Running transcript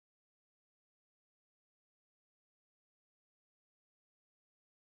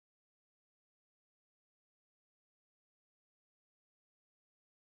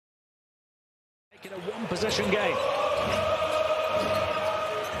In a one-possession game.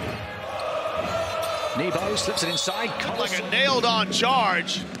 Nebo slips it inside. Like a nailed-on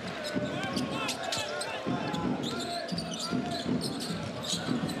charge.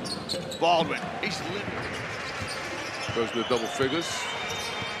 Baldwin. He's lit. Goes to the double figures.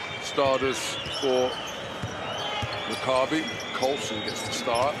 Starters for Maccabi. Colson gets the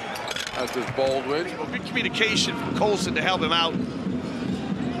start, as does Baldwin. Good communication from Colson to help him out.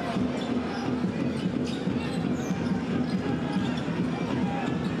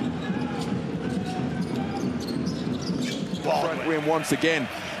 Front rim once again.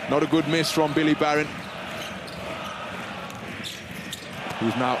 Not a good miss from Billy Barron,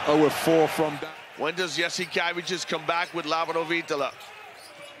 who's now 0 of 4 from down. When does Jesse Kavic come back with Lavano Vitala?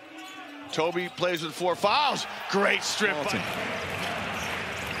 Toby plays with 4 fouls. Great strip.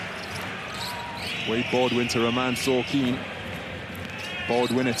 Wade Baldwin to Roman Sorkin.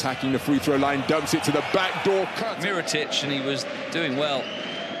 Baldwin attacking the free throw line, dumps it to the back door. Cut. Mirotic, and he was doing well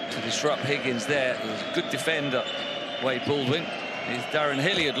to disrupt Higgins there. It was a good defender. Wade Baldwin is Darren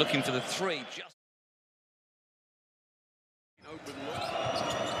Hilliard looking for the 3.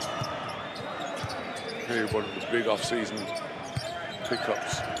 Here, one of the big off-season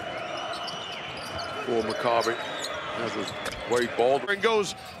pickups for Maccabi. That was Wade Baldwin.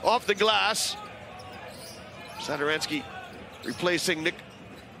 Goes off the glass. Sadorensky replacing Nick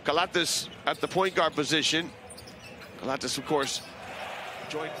Kattash at the point guard position. Kattash, of course,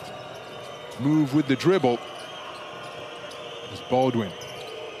 joined. Move with the dribble. As Baldwin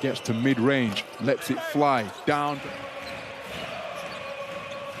gets to mid-range, lets it fly down.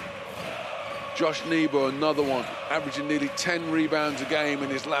 Josh Nebo, another one, averaging nearly 10 rebounds a game in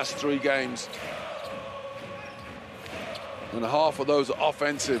his last 3 games. And half of those are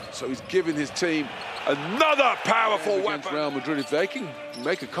offensive, so he's giving his team another powerful weapon against Real Madrid. If they can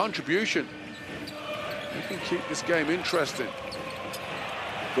make a contribution, they can keep this game interesting.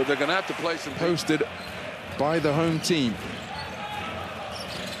 But they're going to have to play some... Posted by the home team.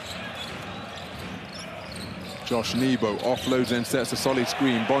 Josh Nebo offloads and sets a solid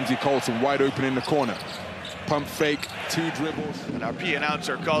screen. Bonzi Colson wide open in the corner. Pump fake, 2 dribbles. And our P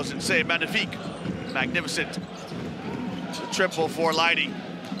announcer calls it say magnifique. Magnificent. The triple for Lighty.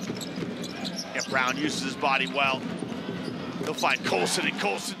 Yeah, Brown uses his body well. He'll find Colson, and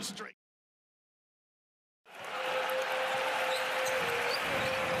Colson straight.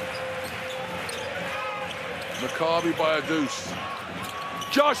 Maccabi by a deuce.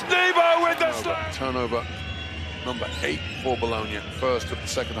 Josh Nebo with the slam. Turnover number 8 for Bologna, first of the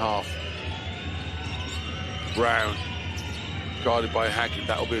second half. Brown guarded by Hackett.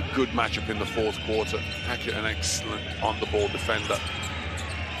 That'll be a good matchup in the 4th quarter. Hackett, an excellent on-the-ball defender.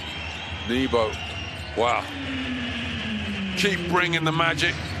 Nebo, wow. Keep bringing the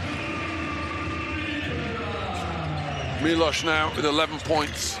magic. Milosh now with 11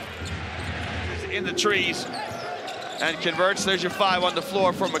 points. In the trees and converts. There's your 5 on the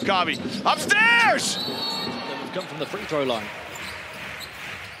floor for Maccabi. Upstairs! Come from the free throw line.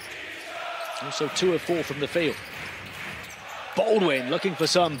 Also 2 of 4 from the field. Baldwin looking for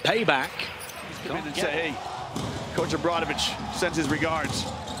some payback. Come in and say, hey, Coach Abramovich sends his regards.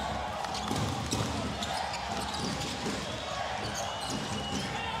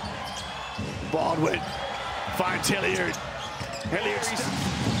 Baldwin finds Hilliard. Hilliard,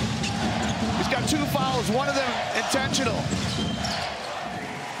 he's got 2 fouls, one of them intentional.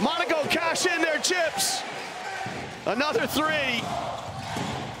 Monaco cash in their chips. Another 3.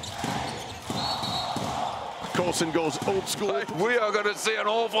 Colson goes old school. We are going to see an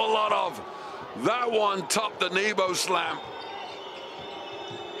awful lot of that one. Topped the Nebo slam.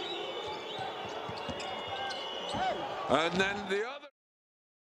 And then the other.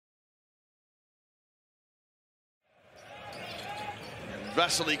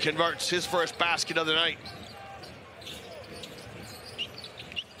 Vesely converts his first basket of the night.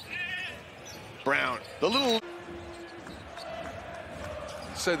 Brown, the little...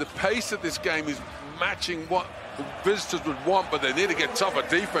 So the pace of this game is matching what the visitors would want, but they need to get tougher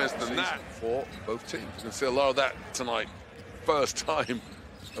defense than that for both teams. You can see a lot of that tonight. First time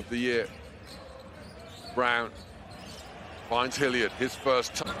of the year. Brown finds Hilliard, his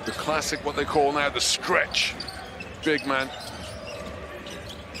first time. The classic, what they call now, the stretch. Big man.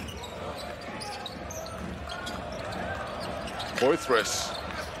 Poitras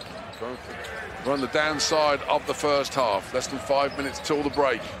run the downside of the first half. Less than 5 minutes till the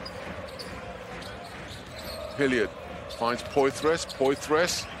break. Hilliard finds Poitras.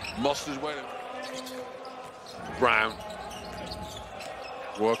 Poitras musters way. Brown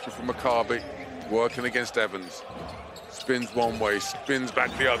working for Maccabi, working against Evans. Spins one way, spins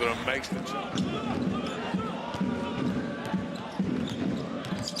back the other, and makes the jump.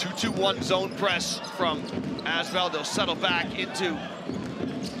 2-1 zone press from Asvel. They'll settle back into,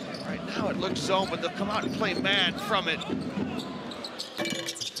 right now it looks zone, but they'll come out and play man from it.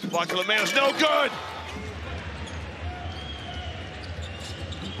 Bartolomeo's no good!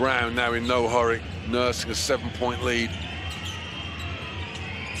 Brown now in no hurry, nursing a 7-point lead.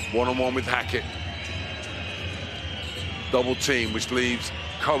 One-on-one with Hackett. Double team, which leaves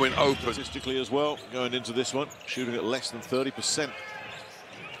Cohen open. Statistically as well, going into this one, shooting at less than 30%.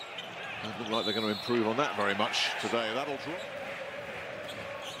 Doesn't look like they're going to improve on that very much today. That'll drop.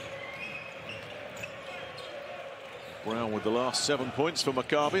 Brown with the last 7 points for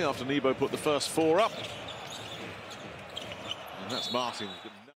Maccabi after Nebo put the first 4 up. And that's Martin.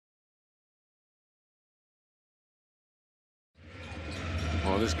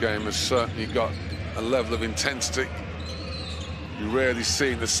 Well, this game has certainly got a level of intensity you rarely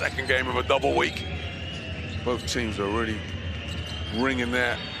see in the second game of a double week. Both teams are really bringing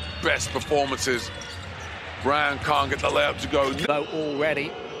their best performances. Brown can't get the layup to go.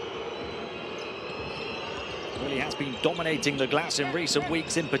 Already. Really has been dominating the glass in recent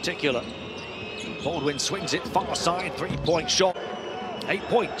weeks in particular. Baldwin swings it far side, 3-point shot. 8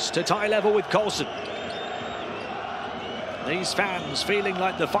 points to tie level with Colson. These fans feeling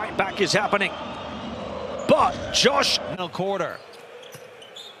like the fight back is happening. But Josh... Final quarter.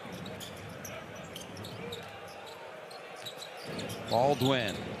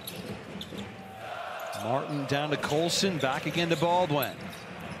 Baldwin. Martin down to Colson, back again to Baldwin.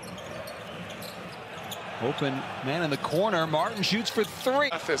 Open man in the corner. Martin shoots for 3.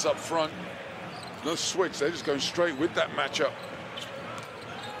 Mathis up front. No switch. They're just going straight with that matchup.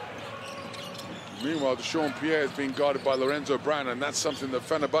 Meanwhile, Deshaun Pierre is being guarded by Lorenzo Brown, and that's something that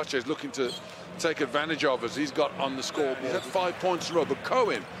Fenerbahce is looking to take advantage of as he's got on the scoreboard. He's had 5 points in a row, but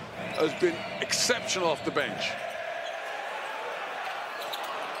Cohen has been exceptional off the bench.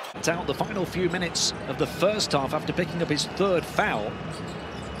 It's out the final few minutes of the first half after picking up his 3rd foul.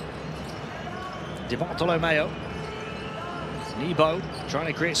 Di Bartolomeo. Nebo trying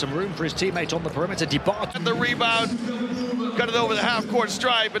to create some room for his teammate on the perimeter. Di Bartolomeo. And the rebound, got it over the half-court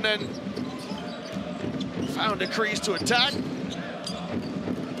stripe, and then found a crease to attack.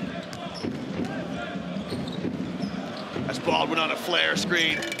 That's Baldwin on a flare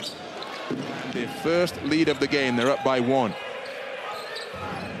screen. Their first lead of the game, they're up by 1.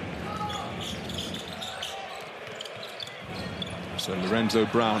 So Lorenzo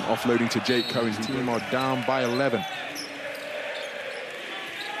Brown offloading to Jake Cohen's team are down by 11.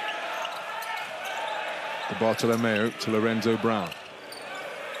 To Bartolomeo to Lorenzo Brown.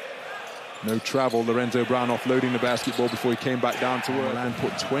 No travel, Lorenzo Brown offloading the basketball before he came back down to earth and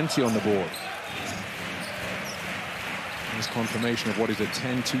put 20 on the board. This confirmation of what is a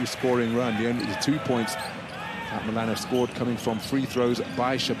 10-2 scoring run. The 2 points that Milan have scored coming from free throws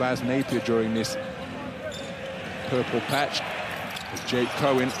by Shabazz Napier during this purple patch. As Jake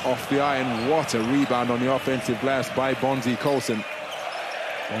Cohen off the iron. What a rebound on the offensive glass by Bonzi Colson.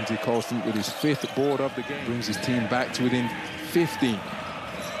 Bonzi Colson with his 5th board of the game. Brings his team back to within 15.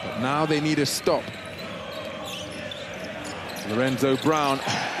 But now they need a stop. Lorenzo Brown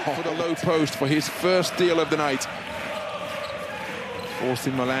off the low post for his first steal of the night.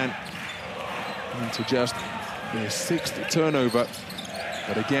 Forcing Milan into just their 6th turnover.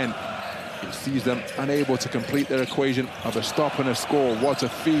 But again, it sees them unable to complete their equation of a stop and a score. What a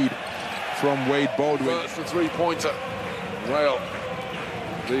feed from Wade Baldwin. First the 3-pointer. Well,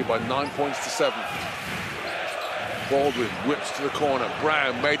 lead by 9 points to 7. Baldwin whips to the corner.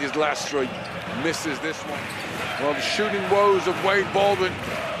 Brown made his last 3, misses this one. Well, the shooting woes of Wade Baldwin.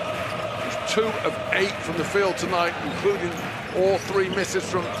 He's 2 of 8 from the field tonight, including all 3 misses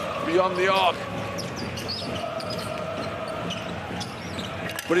from beyond the arc.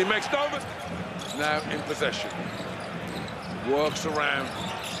 But he makes no mistake. Now in possession. Works around.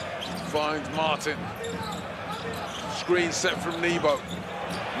 Finds Martin. Screen set from Nebo.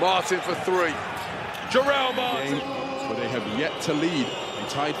 Martin for 3. Jarrell Martin. But they have yet to lead. They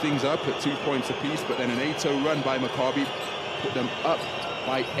tied things up at 2 points apiece, but then an 8-0 run by Maccabi put them up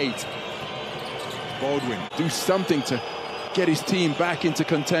by 8. Baldwin do something to get his team back into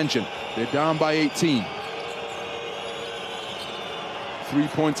contention. They're down by 18.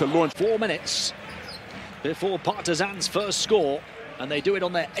 3-pointer launch. 4 minutes before Partizan's first score, and they do it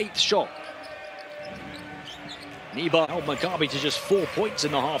on their 8th shot. Nebo held Maccabi to just 4 points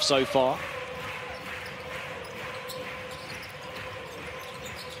in the half so far.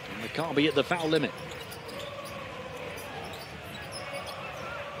 And Maccabi at the foul limit.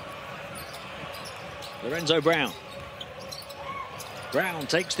 Lorenzo Brown. Brown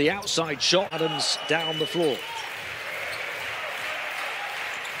takes the outside shot. Adams down the floor.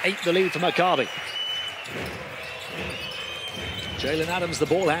 8 the lead for Maccabi. Jalen Adams, the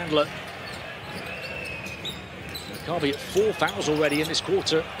ball handler. Maccabi at 4 fouls already in this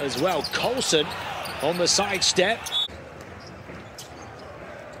quarter as well. Colson on the sidestep.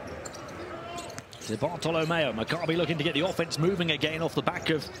 DeBartolomeo, Maccabi looking to get the offense moving again off the back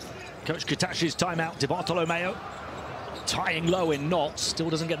of Coach Kattash's timeout. DeBartolomeo tying low in knots, still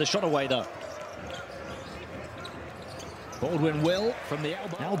doesn't get the shot away though. Baldwin will from the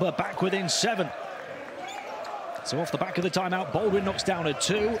elbow. Elba back within 7. So off the back of the timeout, Baldwin knocks down a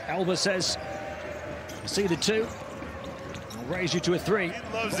 2. Elba says, I see the 2. I'll raise you to a 3.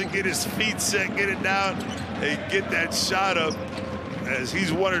 He loves to get his feet set, get it down, and get that shot up, as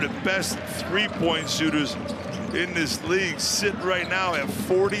he's one of the best three-point shooters in this league, sitting right now at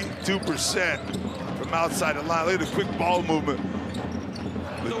 42% from outside the line. Look at the quick ball movement.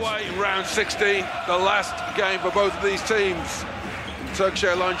 Away in round 16, the last game for both of these teams in Turkish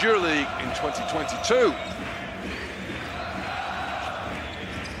Airlines Euroleague in 2022.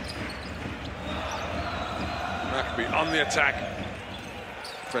 Maccabi on the attack,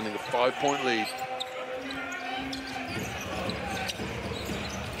 defending a 5-point lead.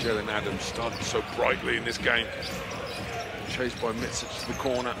 Jalen Adams started so brightly in this game. Chased by Mitsic to the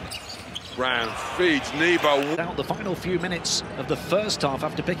corner. Brown feeds Nebo. Out the final few minutes of the first half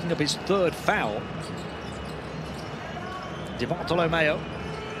after picking up his 3rd foul. DeBartolomeo.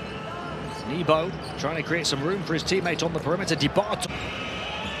 Nebo trying to create some room for his teammate on the perimeter.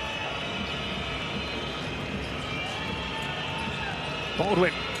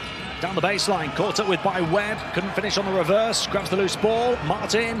 Baldwin down the baseline, caught up with by Webb, couldn't finish on the reverse, grabs the loose ball.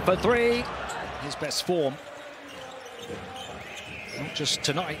 Martin for 3. His best form. Not just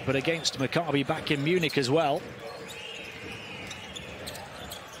tonight, but against Maccabi back in Munich as well.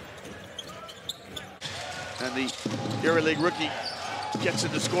 And the Euroleague rookie gets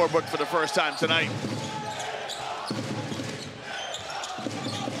in the scorebook for the first time tonight.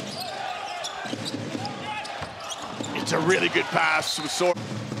 It's a really good pass from Sor.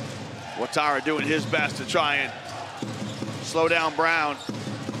 Ouattara doing his best to try and slow down Brown.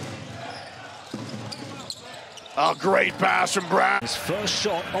 A great pass from Brown. His first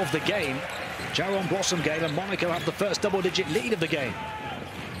shot of the game. Jaron Blossom game, and Monaco have the first double-digit lead of the game.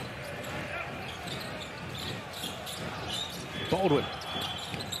 Baldwin.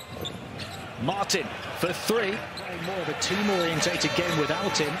 Martin for 3. More of a team-orientated game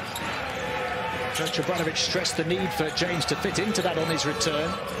without him. Coach Obradovic stressed the need for James to fit into that on his return.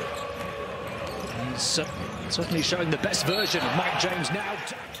 He's certainly showing the best version of Mike James now.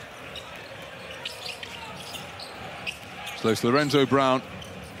 So it's Lorenzo Brown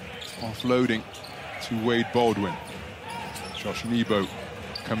offloading to Wade Baldwin. Josh Nebo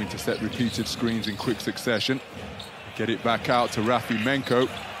coming to set repeated screens in quick succession. Get it back out to Rafi Menko.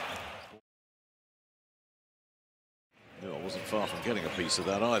 No, I wasn't far from getting a piece of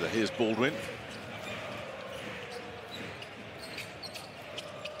that either. Here's Baldwin.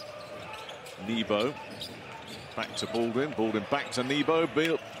 Nebo back to Baldwin. Baldwin back to Nebo.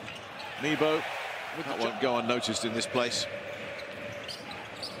 Nebo. That won't go unnoticed in this place.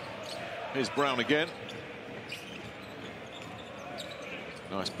 Here's Brown again.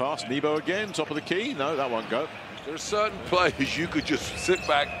 Nice pass. Nebo again, top of the key. No, that won't go. There are certain players you could just sit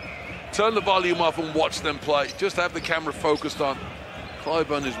back, turn the volume off and watch them play. Just have the camera focused on.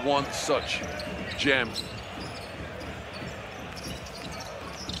 Clyburn is one such gem.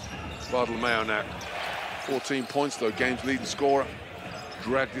 Bartolomeo now. 14 points though, game's leading scorer.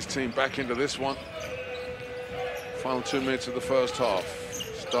 Dragged his team back into this one. Final 2 minutes of the first half.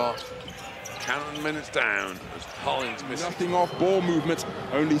 Start counting minutes down as Hollins misses. Nothing off ball movement.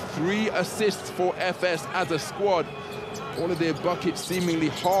 Only 3 assists for FS as a squad. All of their buckets seemingly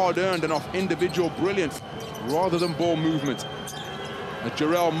hard-earned and off individual brilliance rather than ball movement. And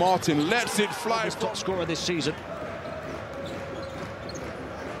Jarrell Martin lets it fly. His top scorer this season.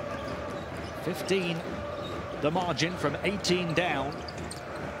 15 the margin from 18 down.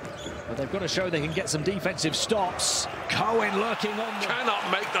 But they've got to show they can get some defensive stops. Cohen lurking on the...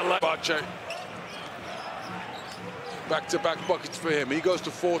 Cannot make the left. Back-to-back buckets for him. He goes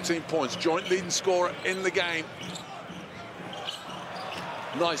to 14 points. Joint leading scorer in the game.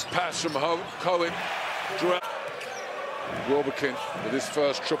 Nice pass from Cohen. Roberkin with his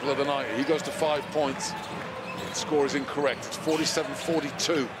first triple of the night. He goes to 5 points. The score is incorrect. It's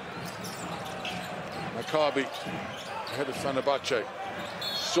 47-42. Maccabi ahead of Fenerbahce.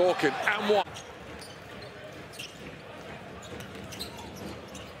 Sorkin and one.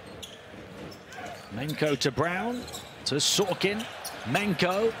 Menko to Brown, to Sorkin.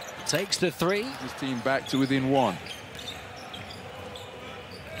 Menko takes the 3. His team back to within 1.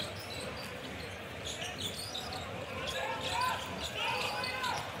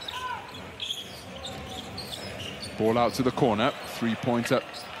 Ball out to the corner. Three-pointer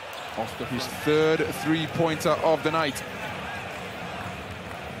off his third three-pointer of the night.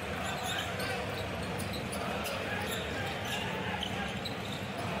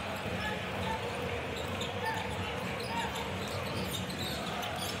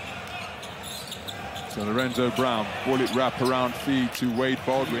 So Lorenzo Brown, bullet wrap around feed to Wade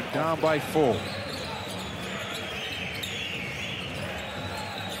Baldwin, down by 4.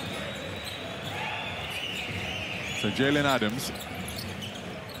 So Jalen Adams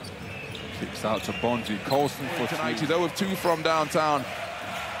kicks out to Bonji. Colson for tonight. He's 0 of 2 from downtown.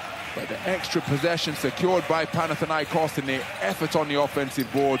 But the extra possession secured by Panathinaikos in their effort on the offensive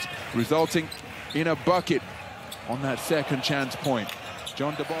boards, resulting in a bucket on that second chance point.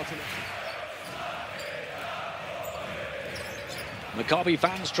 John DeBartolo. Maccabi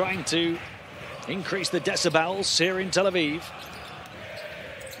fans trying to increase the decibels here in Tel Aviv.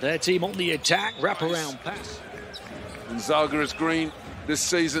 Their team on the attack, wraparound pass. And Zalgiris Green this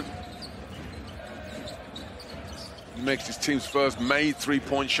season. He makes his team's first made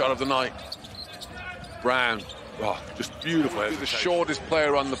three-point shot of the night. Brown, oh, just beautiful. He's the shortest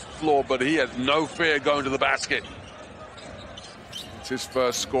player on the floor, but he has no fear going to the basket. It's his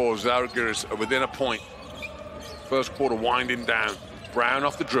first score. Zalgiris are within a point. First quarter winding down. Brown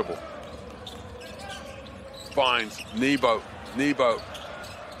off the dribble. Finds Nebo.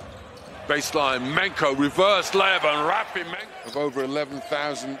 Baseline, Menko, reverse layup and rapping Menko. Of over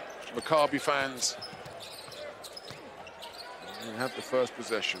 11,000 Maccabi fans. And have the first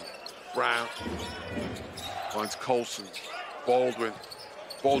possession. Brown finds Colson. Baldwin.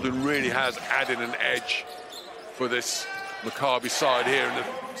 Baldwin really has added an edge for this Maccabi side here in the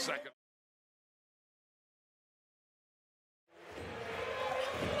second.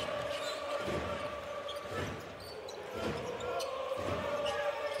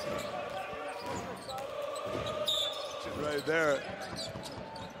 Right there,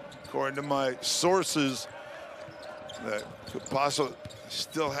 according to my sources, that Kattash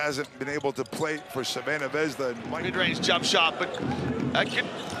still hasn't been able to play for Savannah Vesda. Mid-range jump shot, but a good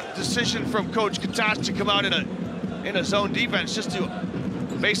decision from Coach Kattash to come out in a zone defense just to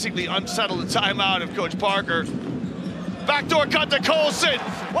basically unsettle the timeout of Coach Parker. Backdoor cut to Colson.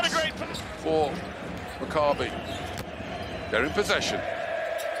 What a great pass. For Maccabi. They're in possession.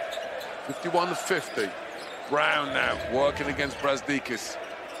 51-50. Brown now working against Brazdeikis.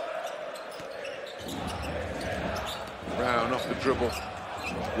 Brown off the dribble.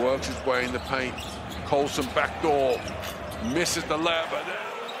 Works his way in the paint. Colson backdoor. Misses the layup.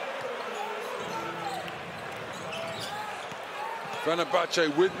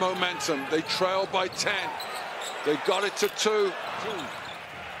 Fenerbahce with momentum. They trail by 10. They got it to 2.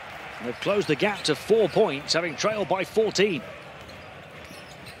 They've closed the gap to 4 points, having trailed by 14.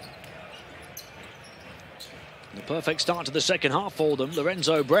 The perfect start to the second half for them.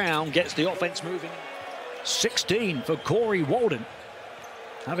 Lorenzo Brown gets the offense moving. 16 for Corey Walden,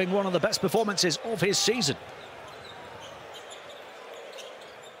 having one of the best performances of his season.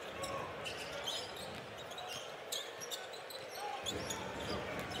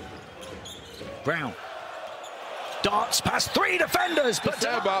 Brown darts past 3 defenders, but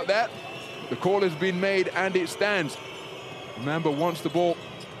Say about that. The call has been made and it stands. Remember, once the ball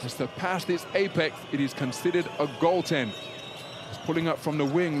has surpassed its apex, it is considered a goaltend. He's pulling up from the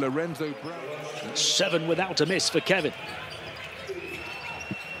wing, Lorenzo Brown. That's 7 without a miss for Kevin.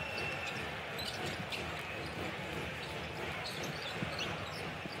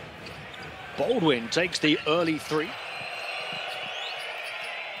 Baldwin takes the early 3.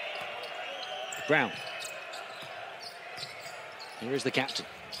 Brown. Here is the captain.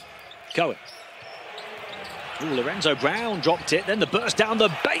 Cohen. Ooh, Lorenzo Brown dropped it, then the burst down the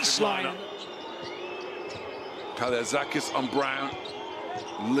baseline. Kalazakis on Brown.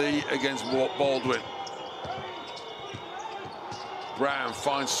 Lee against Baldwin. Brown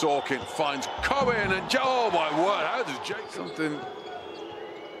finds Sorkin, finds Cohen, and oh my word, how does Jake something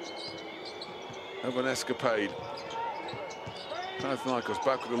of an escapade? Panathinaikos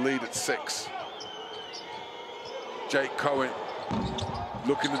back with the lead at 6. Jake Cohen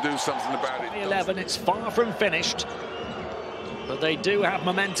looking to do something about it. 11, it's far from finished, but they do have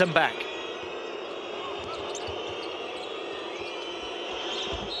momentum back.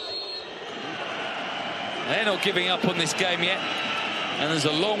 They're not giving up on this game yet, and there's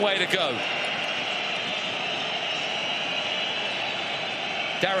a long way to go.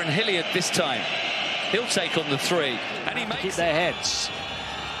 Darren Hilliard this time. He'll take on the 3, and he makes keep their heads.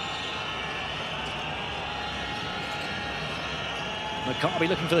 Maccabi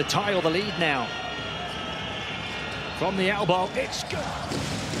looking for the tie or the lead now. From the elbow, it's good.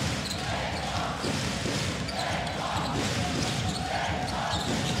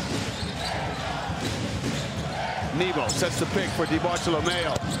 Nebo sets the pick for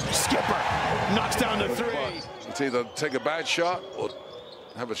DiBartolomeo. Skipper knocks down the three. It's either take a bad shot or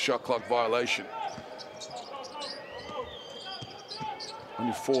have a shot clock violation.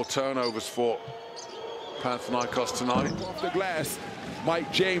 Only 4 turnovers for Panathinaikos tonight. Off the glass,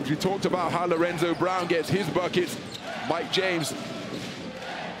 Mike James. We talked about how Lorenzo Brown gets his buckets. Mike James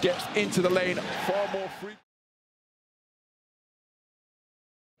gets into the lane far more free.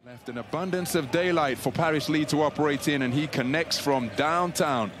 Left an abundance of daylight for Paris Lee to operate in, and he connects from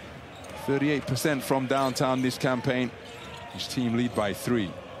downtown. 38% from downtown this campaign. His team lead by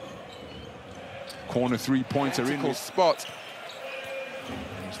 3. Corner three-pointer in this spot.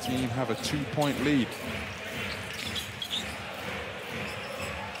 His team have a 2-point lead.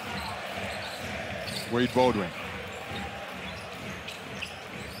 Wade Baldwin.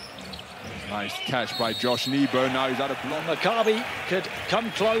 Nice catch by Josh Nebo. Now he's out of block. Maccabi could come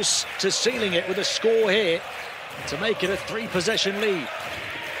close to sealing it with a score here to make it a 3-possession lead.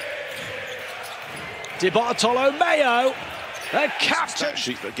 DiBartolomeo, a captain. Stat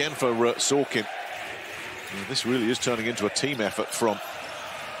sheet again for Sorkin. This really is turning into a team effort from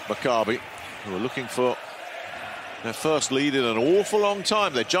Maccabi, who are looking for their first lead in an awful long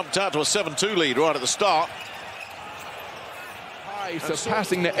time. They jumped out to a 7-2 lead right at the start. High,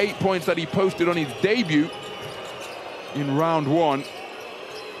 surpassing the 8 points that he posted on his debut in round 1.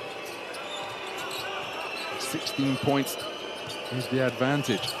 16 points is the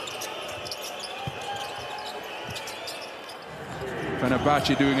advantage.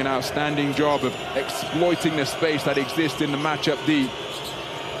 Fenerbahce doing an outstanding job of exploiting the space that exists in the matchup D,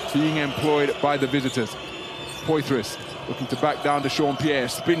 being employed by the visitors. Poitras looking to back down to Sean Pierre,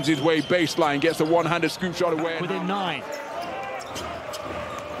 spins his way baseline, gets a one-handed scoop shot away. Within 9.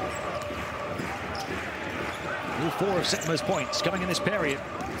 All 4 of Sigma's points coming in this period.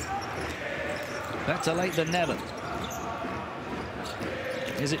 Better late than never.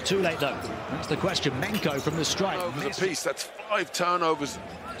 Is it too late, though? That's the question. Menko from the strike. Over the piece, that's 5 turnovers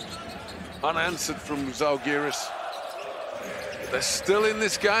unanswered from Zalgiris. They're still in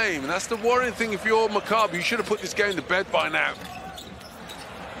this game. That's the worrying thing. If you're Maccabi, you should have put this game to bed by now.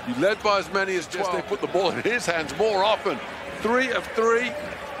 You led by as many as 12. They put the ball in his hands more often. 3 of 3,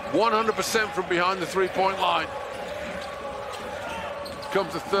 100% from behind the 3-point line.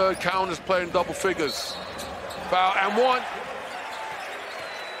 Comes the third, counters playing double figures. Foul and 1.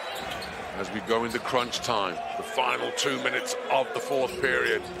 As we go into crunch time, the final 2 minutes of the 4th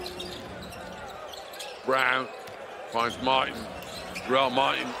period. Brown finds Martin. Real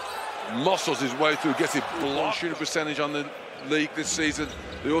Martin muscles his way through, gets his block shooting percentage on the league this season.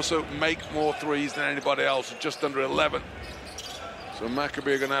 They also make more threes than anybody else, just under 11. So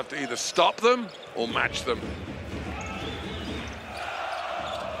Maccabi are going to have to either stop them or match them.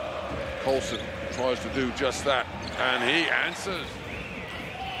 Colson tries to do just that, and he answers.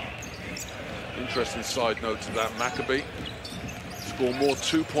 Interesting side note to that, Maccabi score more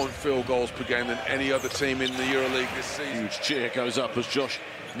 2-point field goals per game than any other team in the Euroleague this season. Huge cheer goes up as Josh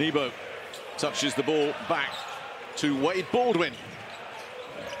Nebo touches the ball back to Wade Baldwin.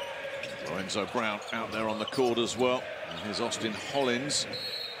 Lorenzo Brown out there on the court as well. And here's Austin Hollins.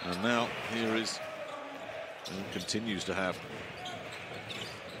 And now here is, and continues to have,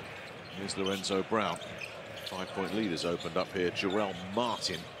 here's Lorenzo Brown. 5-point lead has opened up here. Jarrell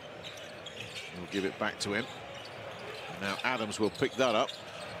Martin will give it back to him. Now Adams will pick that up.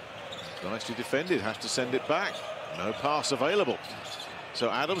 Nicely defended, has to send it back. No pass available. So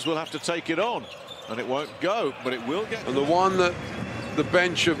Adams will have to take it on, and it won't go, but it will get. And the one that the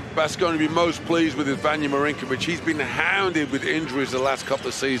bench of Baskonia be most pleased with is Vanja Marinkovic. He's been hounded with injuries the last couple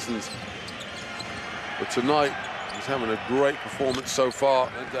of seasons. But tonight, he's having a great performance so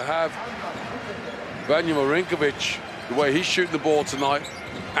far. And to have Vanja Marinkovic, the way he's shooting the ball tonight,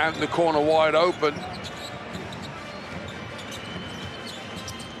 out in the corner wide open,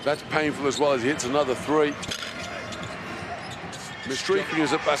 that's painful as well as he hits another 3. Streaking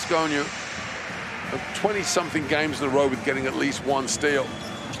is at Baskonia 20-something games in a row with getting at least 1 steal.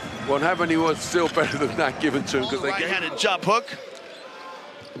 Won't have anyone steal better than that given to him because they right-handed jump hook.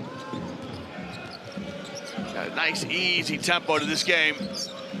 Got a nice, easy tempo to this game.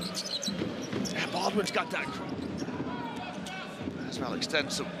 And Baldwin's got that. Israel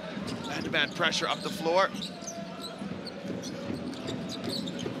extends some man-to-man pressure up the floor.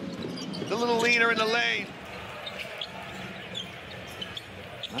 The little leaner in the lane.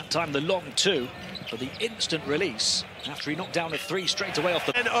 That time the long 2 for the instant release after he knocked down a 3 straight away off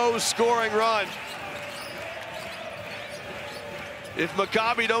the... 10-0 scoring run. If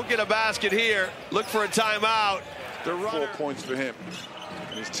Maccabi don't get a basket here, look for a timeout. The 4 points for him.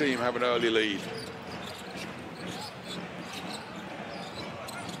 And his team have an early lead.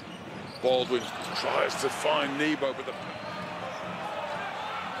 Baldwin tries to find Nebo, but the...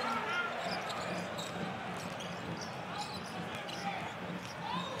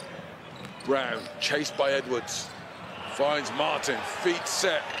 Brown, chased by Edwards, finds Martin, feet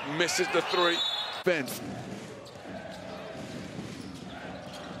set, misses the three. Fence.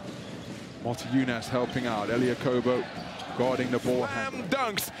 Monte-Unas helping out. Eliakobo guarding the ball.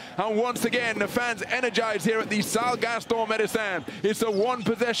 Dunks. And once again, the fans energized here at the Salle Gaston Medecin. It's a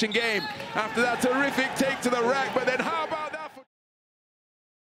one-possession game. After that terrific take to the rack, but then how about that?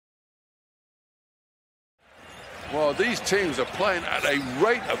 Well, these teams are playing at a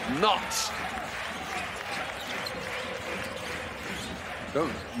rate of knots.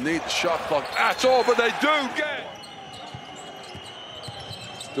 Don't need the shot clock at all, but they do get.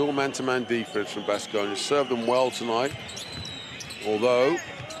 Still man-to-man defense from Baskonia. Served them well tonight. Although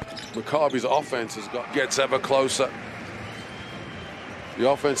Maccabi's offense gets ever closer. The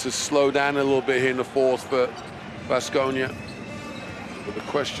offense has slowed down a little bit here in the fourth for Baskonia. But the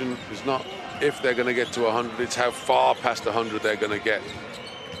question is not if they're going to get to 100, it's how far past 100 they're going to get.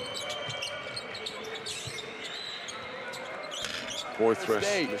 Boy Thresh.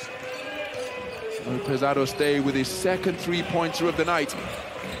 Lopez Adoste with his second three-pointer of the night.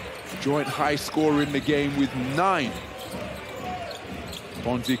 Joint high scorer in the game with 9.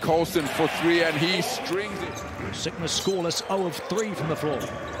 Bonzi Colson for 3, and he strings it. Sigma scoreless, 0 of 3 from the floor.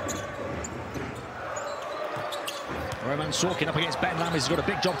 Roman Sorkin up against Ben Lam. He's got a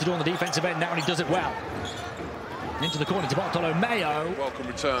big job to do on the defensive end now, and he does it well. Into the corner to Bartolomeo. Welcome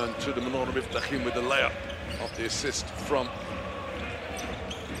return to the Menona Miftachim with the layup off the assist from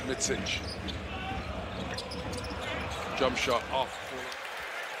Mitsic. Jump shot off.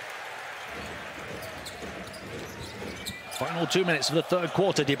 Final 2 minutes of the third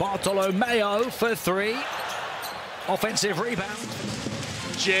quarter. Di Bartolomeo for 3. Offensive rebound.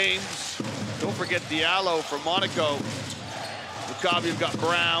 James. Don't forget Diallo for Monaco. Maccabi have got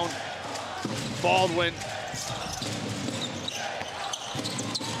Brown. Baldwin.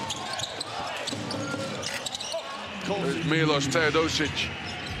 There's Milos Teodosic.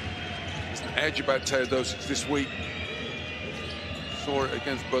 There's an edge about Teodosic this week. Saw it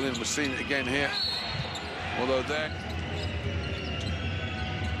against Berlin. We're seeing it again here. Although there.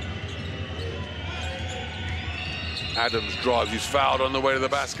 Adams drives. He's fouled on the way to the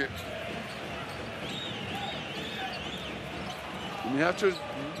basket. And you have to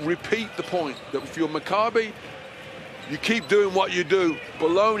repeat the point that if you're Maccabi, you keep doing what you do.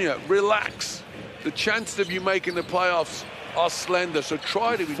 Bologna, relax. The chances of you making the playoffs are slender, so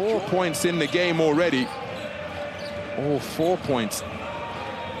try to be 4 points in the game already. All 4 points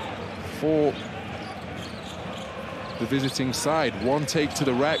for the visiting side. 1 take to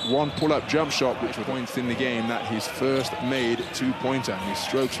the rack, 1 pull-up jump shot, which were points in the game. That his first made 2-pointer. His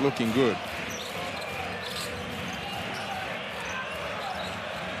strokes looking good.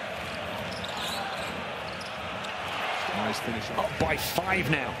 Nice finish. Up by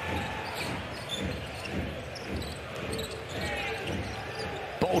 5 now.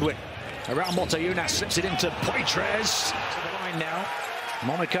 Baldwin around Monte-Unas, slips it into Poitres. To the line now.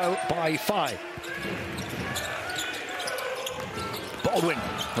 Monaco by 5. Baldwin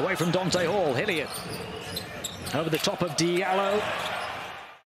away from Dante Hall. Hilliard over the top of Diallo.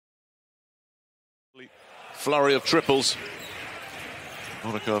 Flurry of triples.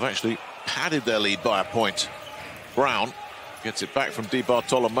 Monaco have actually padded their lead by a point. Brown gets it back from Di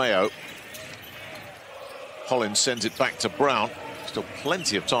Bartolomeo. Hollins sends it back to Brown. Still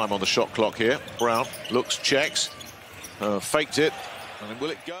plenty of time on the shot clock here. Brown looks, checks, faked it, and then will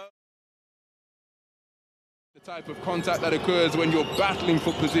it go? The type of contact that occurs when you're battling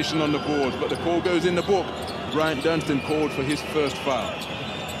for position on the board, but the call goes in the book. Bryant Dunstan called for his first foul.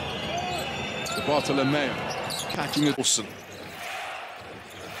 The Bartolomeo catching it. Wilson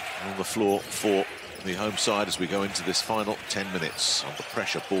on the floor for the home side as we go into this final 10 minutes. Under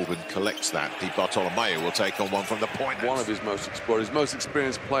pressure, Baldwin collects that. Di Bartolomeo will take on one from the point. One of his most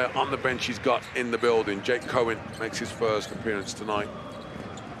experienced player on the bench he's got in the building. Jake Cohen makes his first appearance tonight.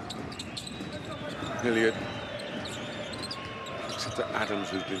 Hilliard. Looks to Adams,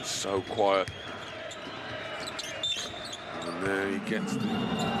 who's been so quiet. And there he gets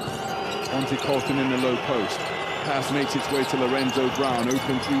Monty Colton in the low post. Pass makes its way to Lorenzo Brown.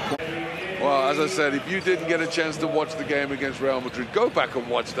 Open 3-point. Well, as I said, if you didn't get a chance to watch the game against Real Madrid, go back and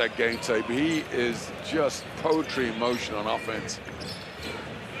watch that game tape. He is just poetry in motion on offense.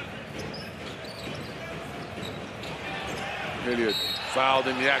 Hilliard fouled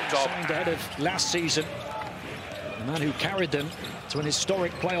in the act of. Signed ahead of last season. The man who carried them to an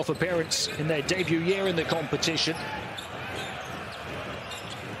historic playoff appearance in their debut year in the competition.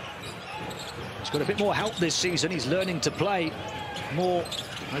 got a bit more help this season. He's learning to play more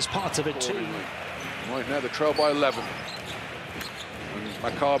as part of a team. Right now, the trail by 11. And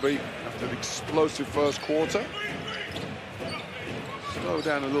Maccabi, after an explosive first quarter, slow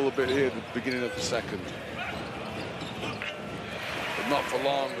down a little bit here at the beginning of the second. But not for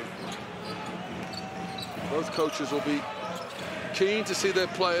long. Both coaches will be keen to see their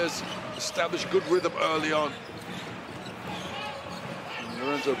players establish good rhythm early on. And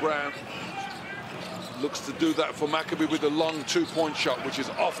Lorenzo Brown looks to do that for Maccabi with a long two-point shot, which is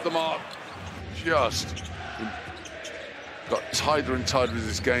off the mark. Just got tighter and tighter as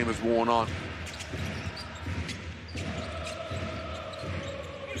this game has worn on.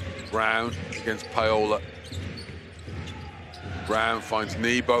 Brown against Paola. Brown finds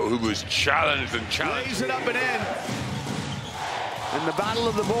Nebo, who was challenged and challenged. Lays it up and in. In the battle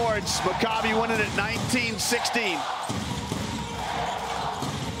of the boards, Maccabi winning it 19-16.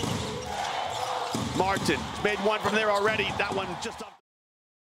 Martin made one from there already. That one just up.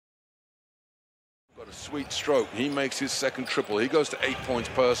 Got a sweet stroke. He makes his second triple. He goes to 8 points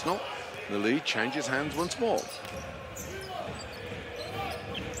personal. The lead changes hands once more.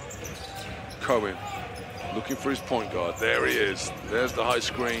 Cohen looking for his point guard. There he is. There's the high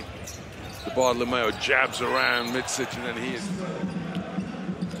screen. The Bartolomeo jabs around mid-pitch, and then he is.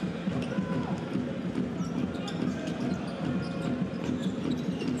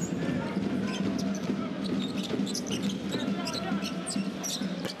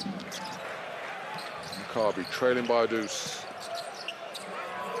 Maccabi trailing by a deuce.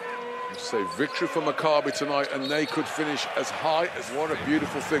 Say victory for Maccabi tonight, and they could finish as high as what a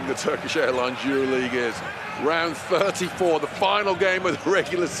beautiful thing the Turkish Airlines Euroleague is. Round 34, the final game of the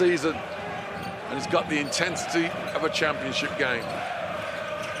regular season, and it's got the intensity of a championship game.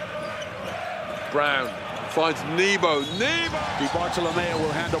 Brown finds Nebo. Nebo! Di Bartolomeo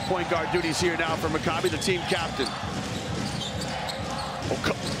will handle point guard duties here now for Maccabi, the team captain. Oh,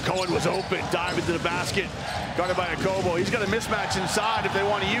 Cohen was open, dived into the basket, guarded by Akobo. He's got a mismatch inside if they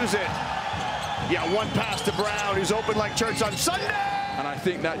want to use it. Yeah, one pass to Brown, who's open like church on Sunday. And I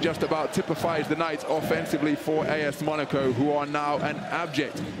think that just about typifies the night offensively for AS Monaco, who are now an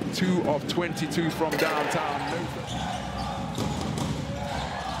abject 2 of 22 from downtown.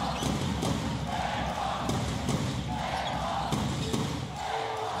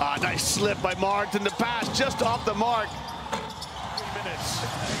 Nice slip by Martin. The pass just off the mark. 3 minutes.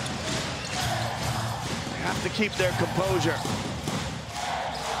 They have to keep their composure.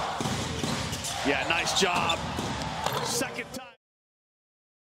 Yeah, nice job. Second time.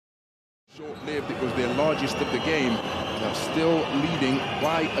 Short-lived, it was their largest of the game. They're still leading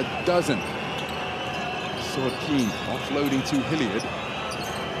by a dozen. Sorkin offloading to Hilliard.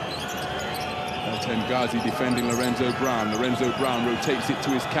 Elton Ghazi defending Lorenzo Brown. Lorenzo Brown rotates it to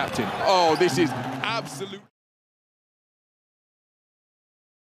his captain. Oh, this is absolute.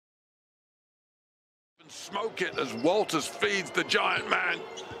 Smoke it as Walters feeds the giant man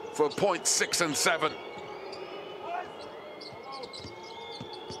for points 6 and 7.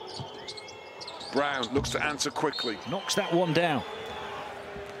 Brown looks to answer quickly. Knocks that one down.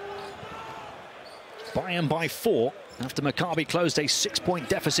 Bayern by 4 after Maccabi closed a 6-point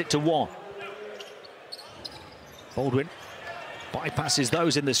deficit to 1. Baldwin bypasses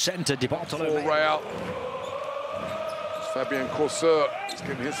those in the center. Di Bartolomeo. Real. Fabien Corser is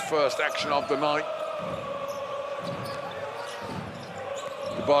getting his first action of the night.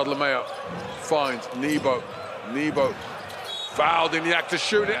 Di Bartolomeo finds Nebo. Nebo fouled in the act of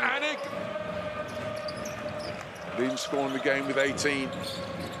shooting. Anik leading score in the game with 18.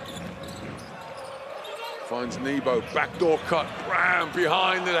 Finds Nebo. Backdoor cut. Brown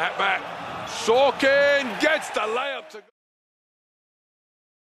behind the back. Sorkin gets the layup to.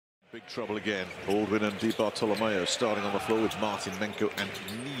 Big trouble again. Baldwin and Di Bartolomeo starting on the floor with Martin, Menko and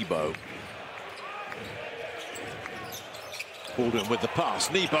Nebo. Baldwin with the pass.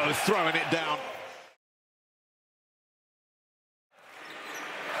 Nebo throwing it down.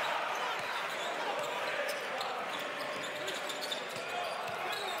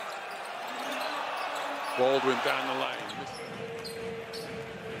 Baldwin down the lane.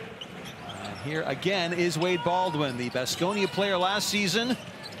 Here again is Wade Baldwin, the Baskonia player last season,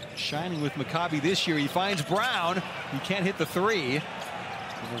 shining with Maccabi this year. He finds Brown. He can't hit the 3.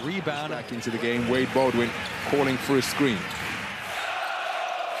 And the rebound. Back into the game, Wade Baldwin calling for a screen.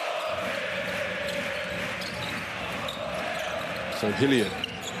 So Hilliard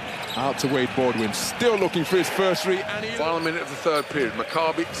out to Wade Baldwin, still looking for his first 3. And Final minute of the third period.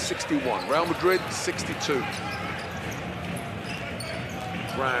 Maccabi 61, Real Madrid 62.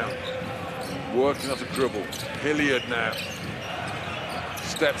 Brown working off a dribble. Hilliard now.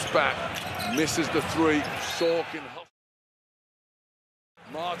 steps back, misses the three. Sorkin.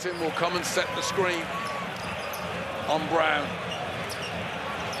 Martin will come and set the screen on Brown.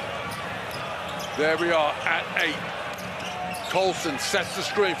 There we are at 8. Colson sets the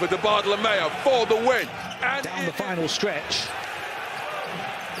screen for Bartolomeo for the win. And down the final stretch.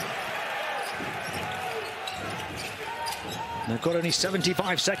 They've got only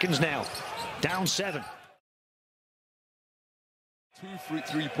 75 seconds now. Down 7. 2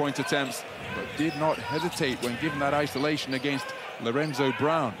 three-point attempts, but did not hesitate when given that isolation against Lorenzo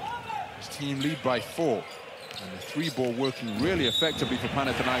Brown. His team lead by 4. And the 3-ball working really effectively for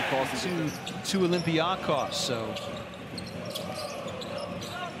Panathinaikos. To Olympiacos, so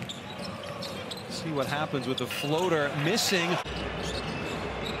see what happens with the floater missing.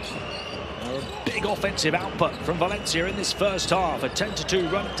 A big offensive output from Valencia in this first half. A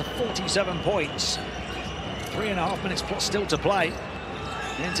 10-2 run to 47 points. 3.5 minutes plus still to play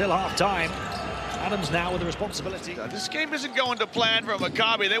until half-time. Adams now with the responsibility. This game isn't going to plan for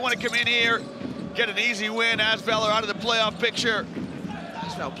Maccabi. They want to come in here, get an easy win. Asvel are out of the playoff picture.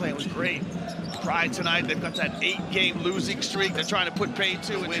 Asvel playing was great. Pride tonight, they've got that 8-game losing streak. They're trying to put paid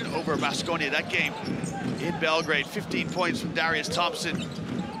to and win over Baskonia. That game in Belgrade, 15 points from Darius Thompson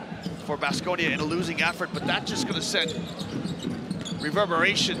for Baskonia in a losing effort, but that's just going to send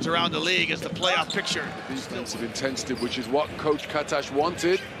reverberations around the league as the playoff picture. Defensive intensity, which is what Coach Kattash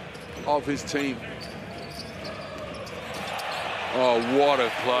wanted of his team. Oh, what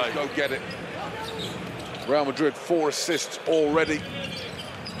a play. Go get it. Real Madrid 4 assists already.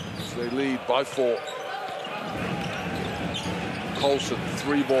 So they lead by 4. Colson,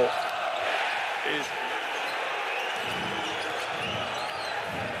 3-ball. Is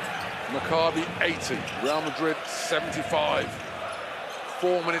Maccabi 80, Real Madrid 75.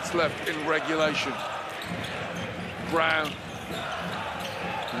 4 minutes left in regulation. Brown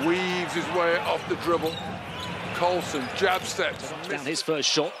weaves his way off the dribble. Colson, jab steps. Down his first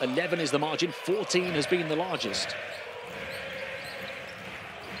shot, 11 is the margin, 14 has been the largest.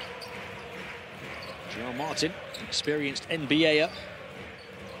 Joel Martin, experienced NBAer.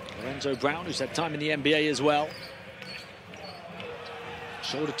 Lorenzo Brown, who's had time in the NBA as well.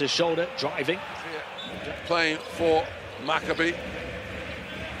 Shoulder to shoulder, driving. Playing for Maccabi.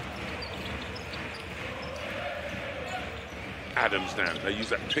 Adams now, they use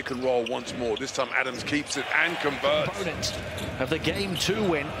that pick and roll once more. This time Adams keeps it and converts. Opponent of the Game 2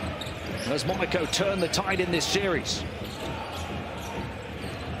 win as Monaco turn the tide in this series.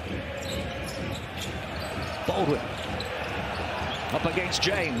 Baldwin up against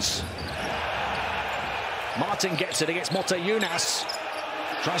James. Martin gets it against Motiejunas.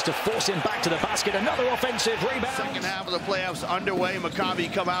 Tries to force him back to the basket. Another offensive rebound. Second half of the playoffs underway.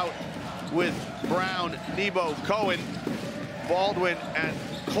 Maccabi come out with Brown, Nebo, Cohen, Baldwin, and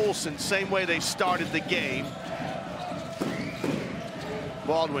Colson. Same way they started the game.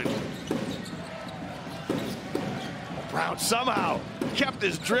 Baldwin. Brown somehow kept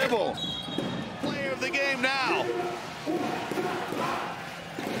his dribble. Player of the game now.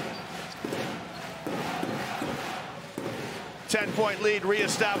 Ten-point lead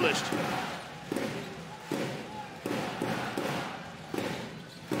reestablished.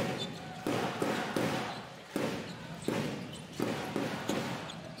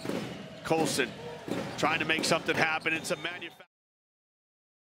 Colson trying to make something happen. It's a manufacturer.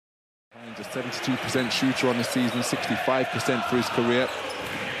 He's a 72% shooter on the season, 65% for his career.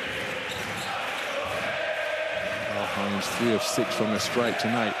 Hines 3 of 6 from the strike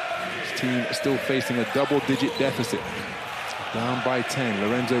tonight. His team still facing a double-digit deficit. Down by 10.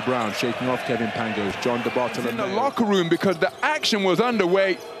 Lorenzo Brown shaking off Kevin Pangos. John DeBartolomeo in the locker room because the action was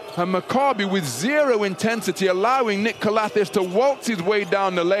underway. And Maccabi with 0 intensity, allowing Nick Kattash to waltz his way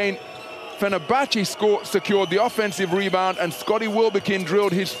down the lane. Fenerbahce secured the offensive rebound, and Scotty Wilbekin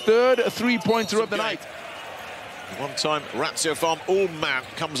drilled his 3rd 3-pointer of the night. One time, Ratio Farm all-man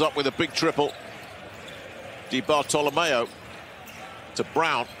comes up with a big triple. DiBartolomeo to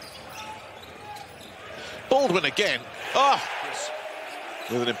Brown. Baldwin again. Oh,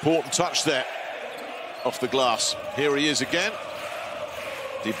 with an important touch there off the glass. Here he is again.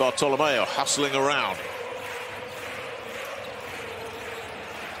 DiBartolomeo hustling around.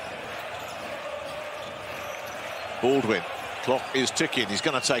 Baldwin, clock is ticking. He's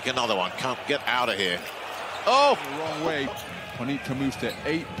going to take another one. Can't get out of here. Oh! The wrong way. Ponitka moves to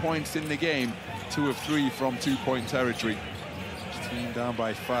 8 points in the game. 2 of 3 from 2-point territory. His team down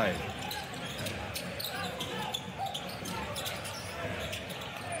by 5.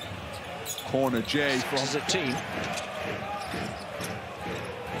 Corner J from as a team.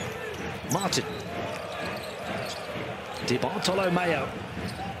 DiBartolomeo.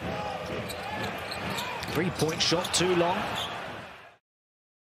 Three-point shot too long.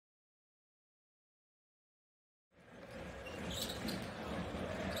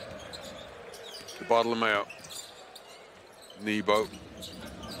 DiBartolomeo. Nebo.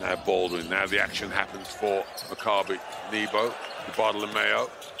 Now Baldwin. Now the action happens for Maccabi. Nebo. DiBartolomeo.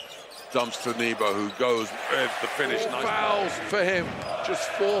 Dumps to Nebo, who goes with the finish. Nice fouls for him. Just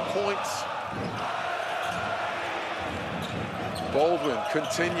 4 points. Baldwin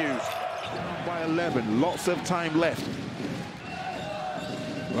continues. By 11, lots of time left.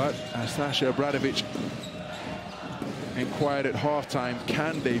 But as Sasha Obradovic inquired at halftime,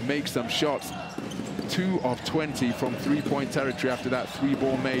 can they make some shots? 2 of 20 from three-point territory after that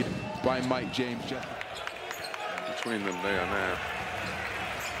three-ball made by Mike James. Between them, they are now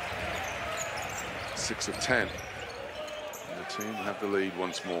 6 of 10. And the team have the lead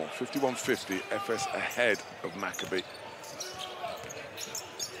once more. 51-50, FS ahead of Maccabi.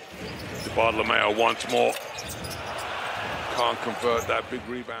 DiBartolomeo once more. Can't convert that big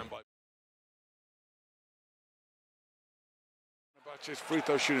rebound by Kattash. Free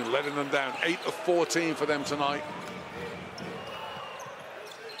throw shooting, letting them down. 8 of 14 for them tonight.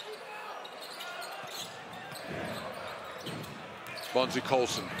 Bonzi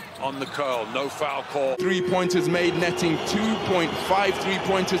Colson on the curl, no foul call. Three-pointers made, netting 2.5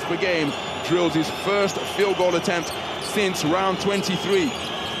 three-pointers per game. Drills his first field goal attempt since round 23.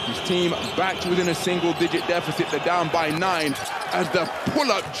 His team back to within a single-digit deficit. They're down by 9 as the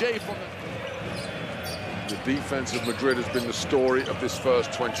pull-up J from the defense of Madrid has been the story of this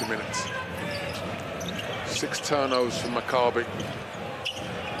first 20 minutes. 6 turnovers from Maccabi.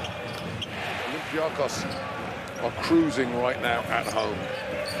 Olympiacos are cruising right now at home.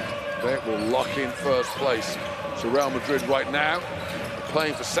 They will lock in first place. So Real Madrid right now are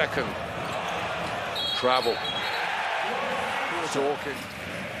playing for second. Travel. Talking.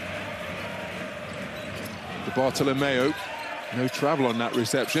 DiBartolomeo. No travel on that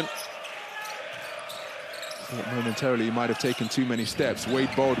reception. Thought momentarily he might have taken too many steps.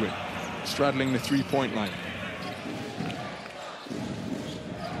 Wade Baldwin straddling the three-point line.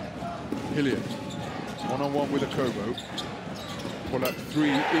 Hilliard. One-on-one with Akobo. Pull-up three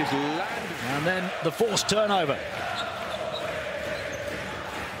is landed. And then the forced turnover.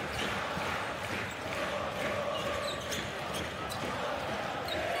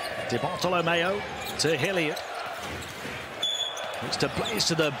 DiBartolomeo to Hilliard. It's to place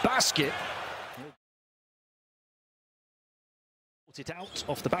to the basket. It out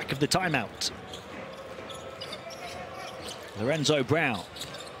off the back of the timeout. Lorenzo Brown.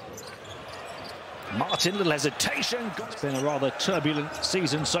 Martin, little hesitation. It's been a rather turbulent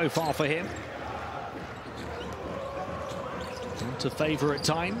season so far for him. Gone to favour at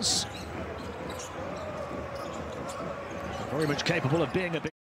times. Very much capable of being a big...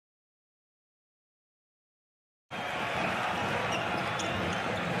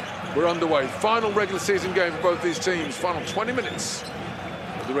 We're underway. Final regular season game for both these teams. Final 20 minutes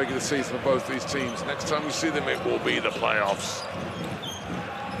of the regular season for both these teams. Next time we see them, it will be the playoffs.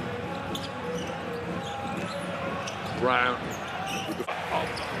 Brown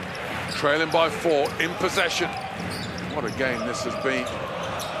trailing by 4 in possession. What a game this has been.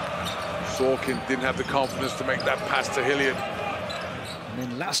 Sorkin didn't have the confidence to make that pass to Hilliard. And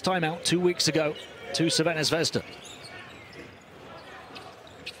then last time out 2 weeks ago to Crvena Zvezda.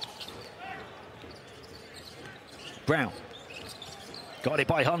 Brown got it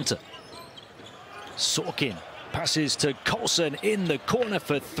by Hunter. Sorkin passes to Colson in the corner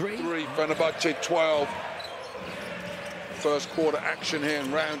for 3. Fenerbahce 12. First quarter action here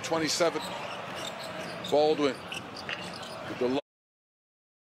in round 27. Baldwin with the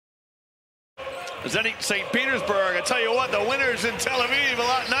St. Petersburg, I tell you what, the winners in Tel Aviv a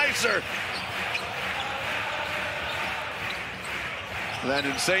lot nicer. Then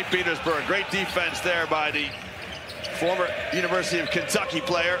in St. Petersburg, great defense there by the former University of Kentucky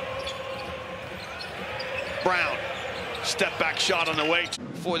player. Brown, step back shot on the way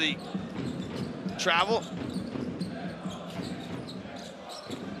for the travel.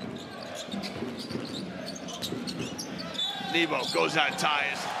 Nebo goes out and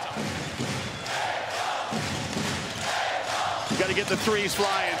ties. Got to get the threes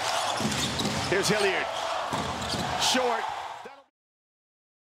flying. Here's Hilliard. Short.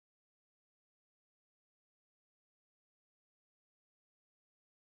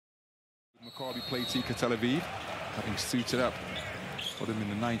 Maccabi played Tel Aviv, having suited up for them in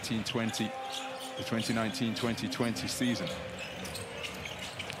the 2019-2020 season.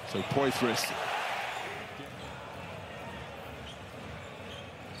 So Poitras.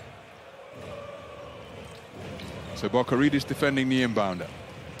 So Boccaridis defending the inbounder.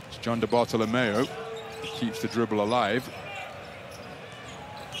 It's John De Bartolomeo. Keeps the dribble alive.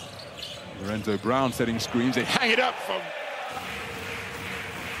 Lorenzo Brown setting screens. They hang it up from...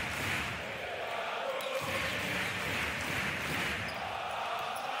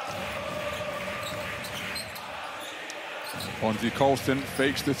 Ponzi Colston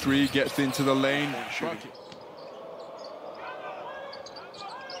fakes the three, gets into the lane.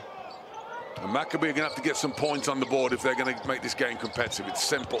 And Maccabi are going to have to get some points on the board if they're going to make this game competitive. It's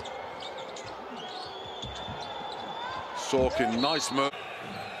simple. Sorkin, nice move.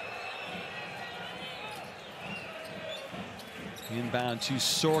 Inbound to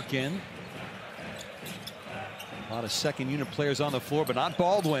Sorkin. A lot of second unit players on the floor, but not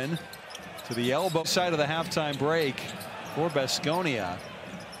Baldwin. To the elbow side of the halftime break for Baskonia.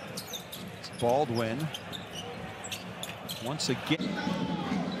 It's Baldwin. Once again.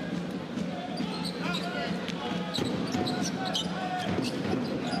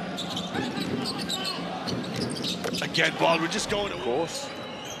 Again, Baldwin just going. Of course,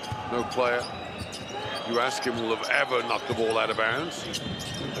 no player you ask him will have ever knocked the ball out of bounds.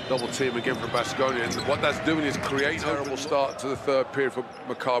 A double team again for Baskonia, and what that's doing is create a terrible start to the third period for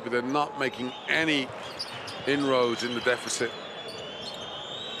Maccabi. They're not making any inroads in the deficit.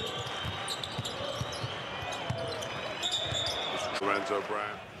 Lorenzo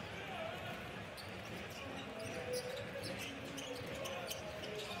Brown.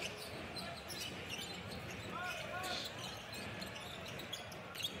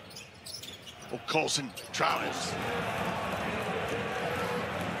 Oh, Colson travels.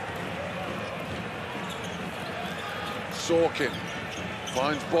 Sorkin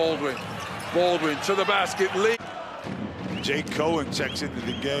finds Baldwin. Baldwin to the basket. Lee. Jay Cohen checks into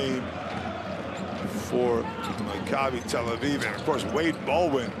the game for Maccabi Tel Aviv. And of course, Wade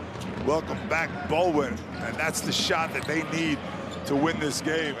Baldwin. Welcome back, Baldwin. And that's the shot that they need to win this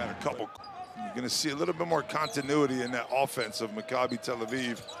game. And a couple. You're going to see a little bit more continuity in that offense of Maccabi Tel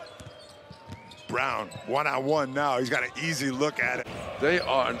Aviv. Brown, one-on-one now. He's got an easy look at it. They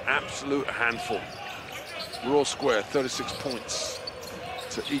are an absolute handful. Raw square, 36 points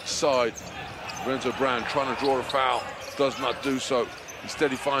to each side. Lorenzo Brown trying to draw a foul, does not do so.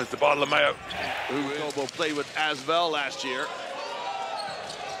 Instead, he finds De Bartolomeo, who Kobo played with Asvel last year.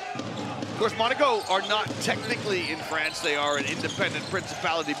 Of course, Monaco are not technically in France. They are an independent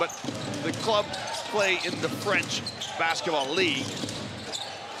principality, but the club play in the French Basketball League.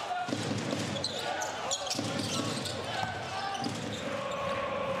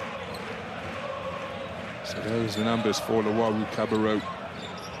 So those are the numbers for Lowaru Cabarrot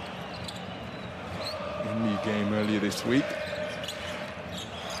in the game earlier this week.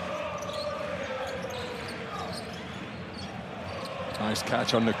 Nice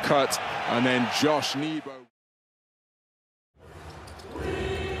catch on the cut, and then Josh Nebo.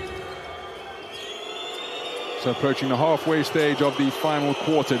 So approaching the halfway stage of the final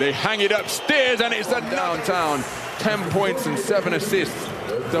quarter, they hang it upstairs, and it's a downtown. 10 points and 7 assists.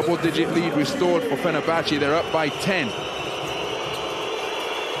 Double-digit lead restored for Fenerbahce. They're up by 10.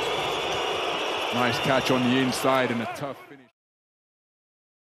 Nice catch on the inside and a tough finish.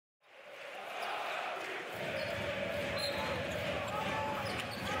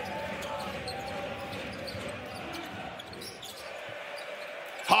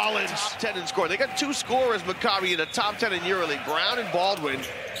 Hollins, 10 in score. They got two scorers, Maccabi, in the top 10 in Euroleague, Brown and Baldwin.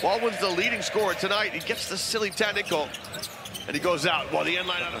 Baldwin's the leading scorer tonight. He gets the silly technical, and he goes out while the end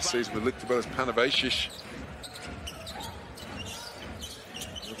line on the season with Liktabelis Panavasic.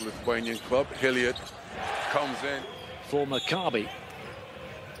 The Lithuanian club. Hilliard comes in for Maccabi.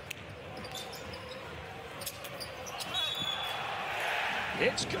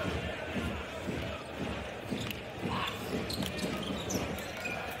 It's good.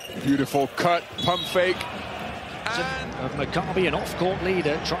 Beautiful cut, pump fake. Of Maccabi, an off-court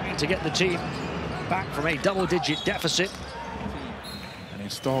leader, trying to get the team back from a double-digit deficit. And in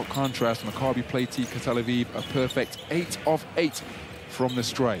stark contrast, Maccabi play Tika Tel Aviv a perfect 8 of 8 from the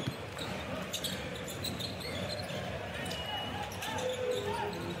stripe.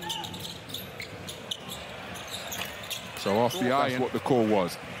 So off the eye, what the call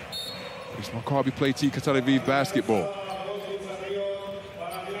was. It's Maccabi play Tika Tel Aviv basketball.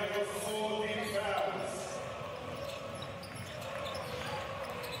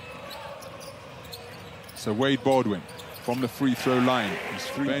 So Wade Baldwin from the free throw line. He's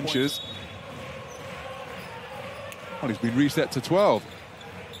 3 benches. Well, he's been reset to 12.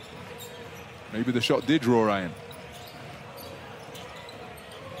 Maybe the shot did draw Ryan.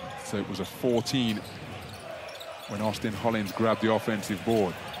 So it was a 14 when Austin Hollins grabbed the offensive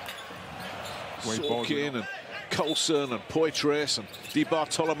board. Wade Baldwin Coulson and Poitras and Di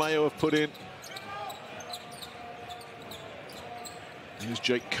Bartolomeo have put in. Here's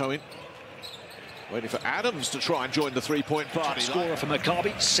Jake Cohen. Waiting for Adams to try and join the three-point party. Scorer for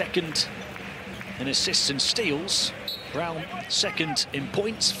Maccabi, second in assists and steals. Brown second in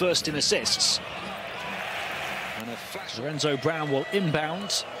points, first in assists. And a flash. Lorenzo Brown will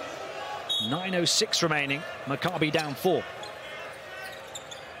inbound. 9:06 remaining. Maccabi down 4.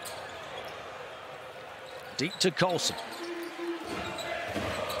 Deep to Coulson.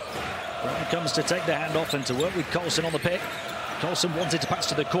 Brown comes to take the handoff and to work with Coulson on the pick. Coulson wanted to pass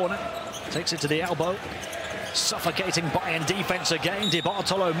to the corner. Takes it to the elbow. Suffocating buy-in defense again. Di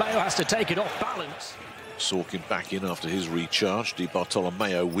Bartolomeo has to take it off balance. Sorkin back in after his recharge. Di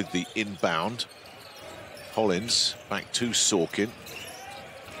Bartolomeo with the inbound. Hollins back to Sorkin.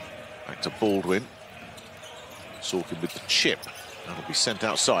 Back to Baldwin. Sorkin with the chip. That'll be sent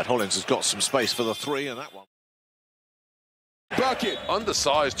outside. Hollins has got some space for the three, and that one. Bucket,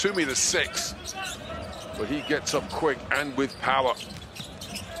 undersized, 2'6", but he gets up quick and with power.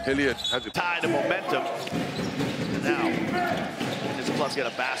 Hilliard has it. Tied to momentum. And now, his club's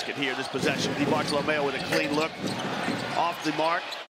got a basket here, this possession. Di Bartolomeo with a clean look. Off the mark.